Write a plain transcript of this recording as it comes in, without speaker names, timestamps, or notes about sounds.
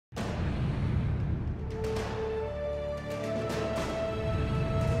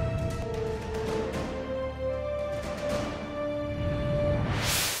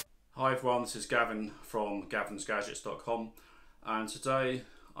Hi everyone, this is Gavin from gavinsgadgets.com, and today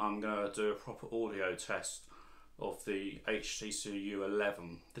I'm going to do a proper audio test of the HTC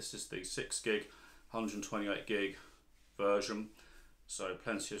U11. This is the 6 gig, 128 gig version, so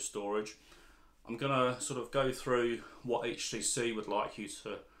plenty of storage. I'm going to sort of go through what HTC would like you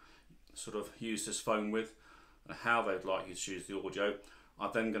to sort of use this phone with and how they'd like you to use the audio.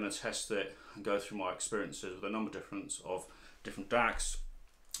 I'm then going to test it and go through my experiences with a number of different DACS.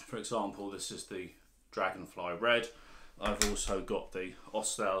 For example, this is the Dragonfly Red. I've also got the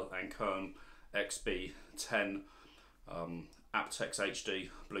Ostel & Kern XB10 aptX HD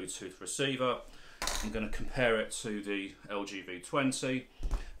Bluetooth receiver. I'm going to compare it to the LG V20,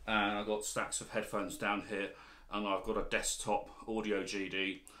 and I've got stacks of headphones down here, and I've got a desktop audio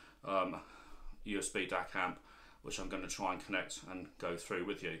GD USB DAC amp, which I'm going to try and connect and go through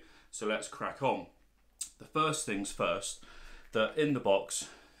with you. So let's crack on. The first things first, that in the box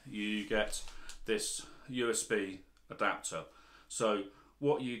you get this USB adapter. So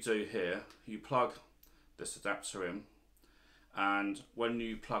what you do here, you plug this adapter in, and when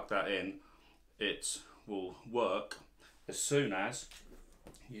you plug that in, it will work as soon as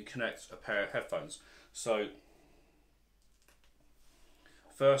you connect a pair of headphones. So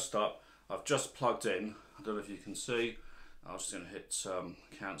first up, I've just plugged in, I don't know if you can see, I'm just going to hit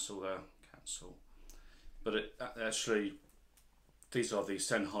cancel there, cancel. But it actually, these are the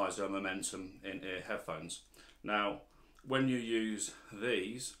Sennheiser Momentum in-ear headphones. Now, when you use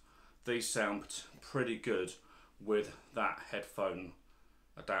these sound pretty good with that headphone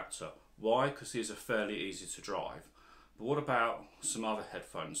adapter. Why? Because these are fairly easy to drive. But what about some other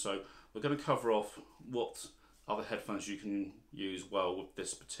headphones? So we're going to cover off what other headphones you can use well with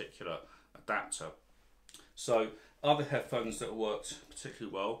this particular adapter. So other headphones that worked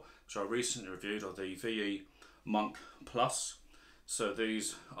particularly well, which I recently reviewed, are the VE Monk Plus. So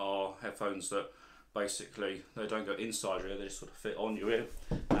these are headphones that basically, they don't go inside your ear, they just sort of fit on your ear,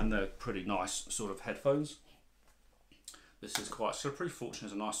 and they're pretty nice sort of headphones. This is quite, so pretty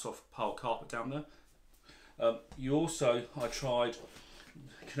fortunate, there's a nice soft pile carpet down there. I tried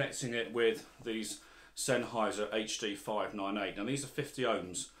connecting it with these Sennheiser HD 598. Now these are 50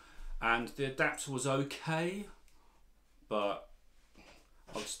 ohms, and the adapter was okay, but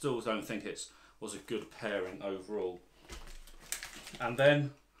I still don't think it was a good pairing overall. And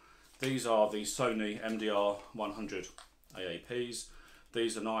then these are the Sony MDR 100 AAPs.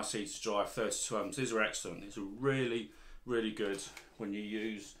 These are nice, easy to drive, 32 ohms. These are excellent. These are really, really good when you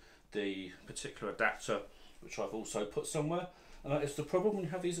use the particular adapter, which I've also put somewhere. It's the problem when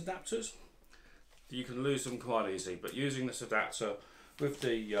you have these adapters, you can lose them quite easy. But using this adapter with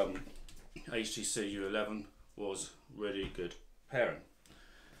the HTC U11 was really good pairing.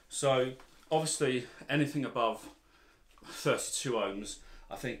 So obviously anything above 32 ohms,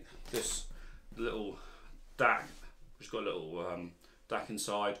 I think this little DAC, which has got a little DAC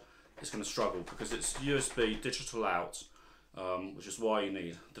inside, is going to struggle because it's USB digital out, which is why you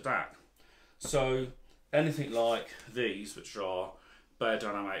need the DAC. So anything like these, which are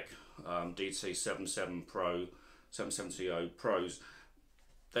Beyerdynamic DT77 Pro, 770 Pros,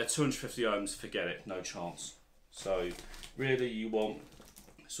 they're 250 ohms, forget it, no chance. So really you want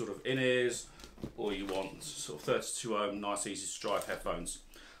sort of in-ears, or you want sort of 32 ohm, nice easy to drive headphones.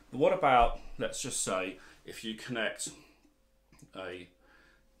 But what about, let's just say, if you connect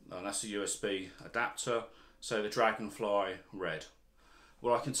that's a USB adapter, say the Dragonfly Red.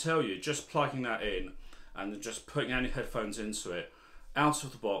 Well, I can tell you, just plugging that in and just putting any headphones into it, out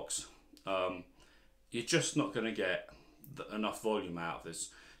of the box, you're just not going to get enough volume out of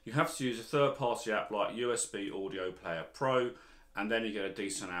this. You have to use a third-party app like USB Audio Player Pro, and then you get a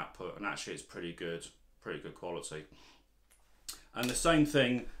decent output, and actually it's pretty good quality. And the same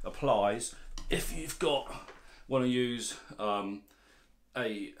thing applies if you've want to use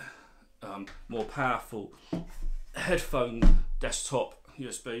a more powerful headphone desktop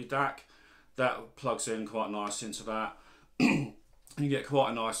USB DAC. That plugs in quite nice into that. And you get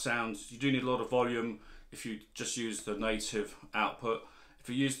quite a nice sound. You do need a lot of volume if you just use the native output. If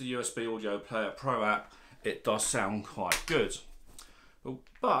you use the USB Audio Player Pro app, it does sound quite good.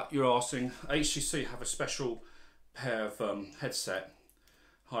 But you're asking, HTC have a special pair of headset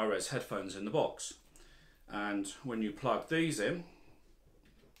high-res headphones in the box, and when you plug these in,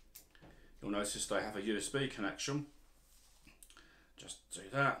 you'll notice they have a USB connection. Just do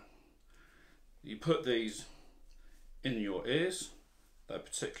that. You put these in your ears. They're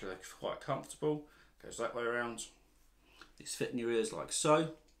particularly quite comfortable. Goes that way around. These fit in your ears like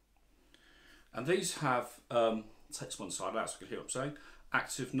so, and these have takes one side out so you can hear what I'm saying,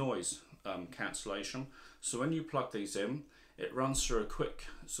 active noise cancellation. So when you plug these in, it runs through a quick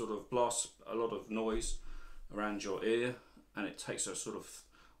sort of blast a lot of noise around your ear, and it takes a sort of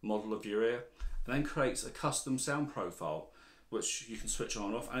model of your ear and then creates a custom sound profile which you can switch on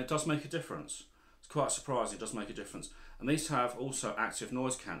and off, and it does make a difference. It's quite surprising, it does make a difference. And these have also active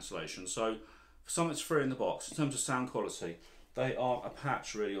noise cancellation, so for something that's free in the box, in terms of sound quality, they are a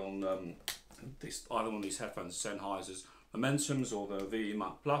patch really on either one of these headphones, Sennheiser's Momentums or the VE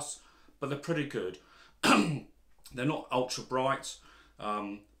Mark Plus, but they're pretty good. They're not ultra bright,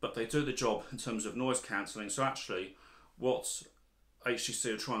 but they do the job in terms of noise cancelling. So actually, what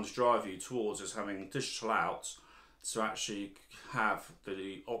HTC are trying to drive you towards is having digital out, to actually have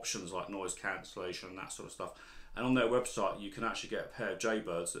the options like noise cancellation and that sort of stuff. And on their website, you can actually get a pair of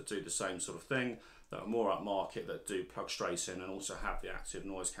Jaybirds that do the same sort of thing, that are more upmarket, that do plug straight in and also have the active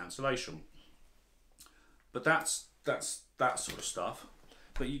noise cancellation. But that's that sort of stuff.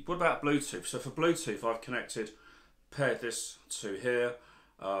 But what about Bluetooth? So for Bluetooth, I've paired this to here.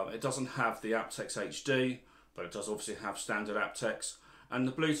 It doesn't have the aptX HD, but it does obviously have standard aptX. And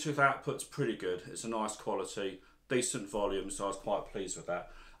the Bluetooth output's pretty good. It's a nice quality, decent volume, so I was quite pleased with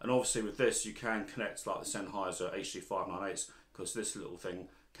that. And obviously with this, you can connect like the Sennheiser HD 598s, because this little thing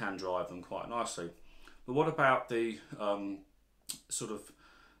can drive them quite nicely. But what about the sort of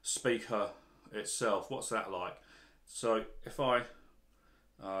speaker itself? What's that like? So if I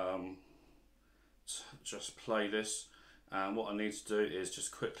just play this, and what I need to do is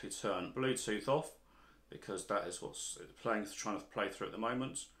just quickly turn Bluetooth off, because that is what's trying to play through at the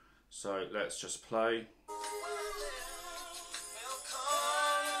moment. So let's just play.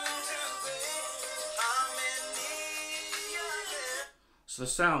 So the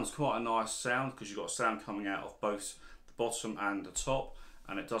sound's quite a nice sound, because you've got sound coming out of both the bottom and the top,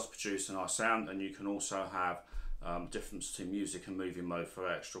 and it does produce a nice sound. And you can also have difference between music and movie mode for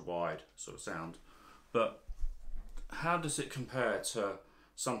extra wide sort of sound. But how does it compare to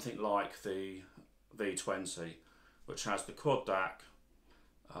something like the V20, which has the quad DAC?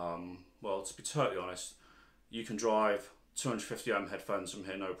 Well, to be totally honest, you can drive 250 ohm headphones from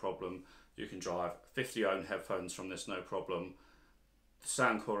here, no problem. You can drive 50 ohm headphones from this, no problem. The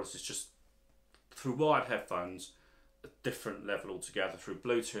sound quality is just, through wired headphones, a different level altogether. Through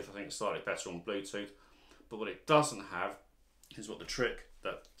Bluetooth, I think it's slightly better on Bluetooth. But what it doesn't have is what the trick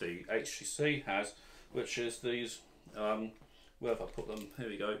that the HTC has, which is these, where have I put them? Here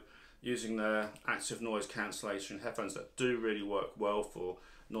we go. Using their active noise cancellation headphones that do really work well for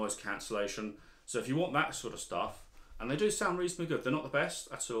noise cancellation. So if you want that sort of stuff, and they do sound reasonably good, they're not the best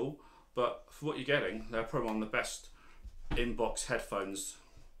at all, but for what you're getting, they're probably one of the best in-box headphones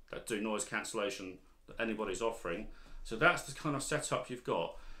that do noise cancellation that anybody's offering. So that's the kind of setup you've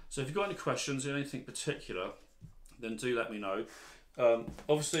got. So if you've got any questions or anything particular, then do let me know.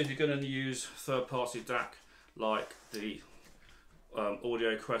 Obviously, if you're going to use third-party DAC like the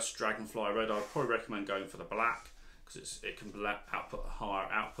Audio Quest Dragonfly Red, I'd probably recommend going for the black, because it can output a higher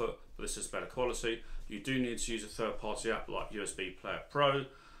output, but this is better quality. You do need to use a third-party app like USB Player Pro.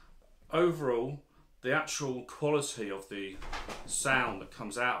 Overall, the actual quality of the sound that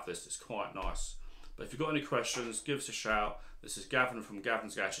comes out of this is quite nice. But if you've got any questions, give us a shout. This is Gavin from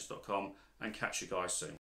gavinsgadgets.com, and catch you guys soon.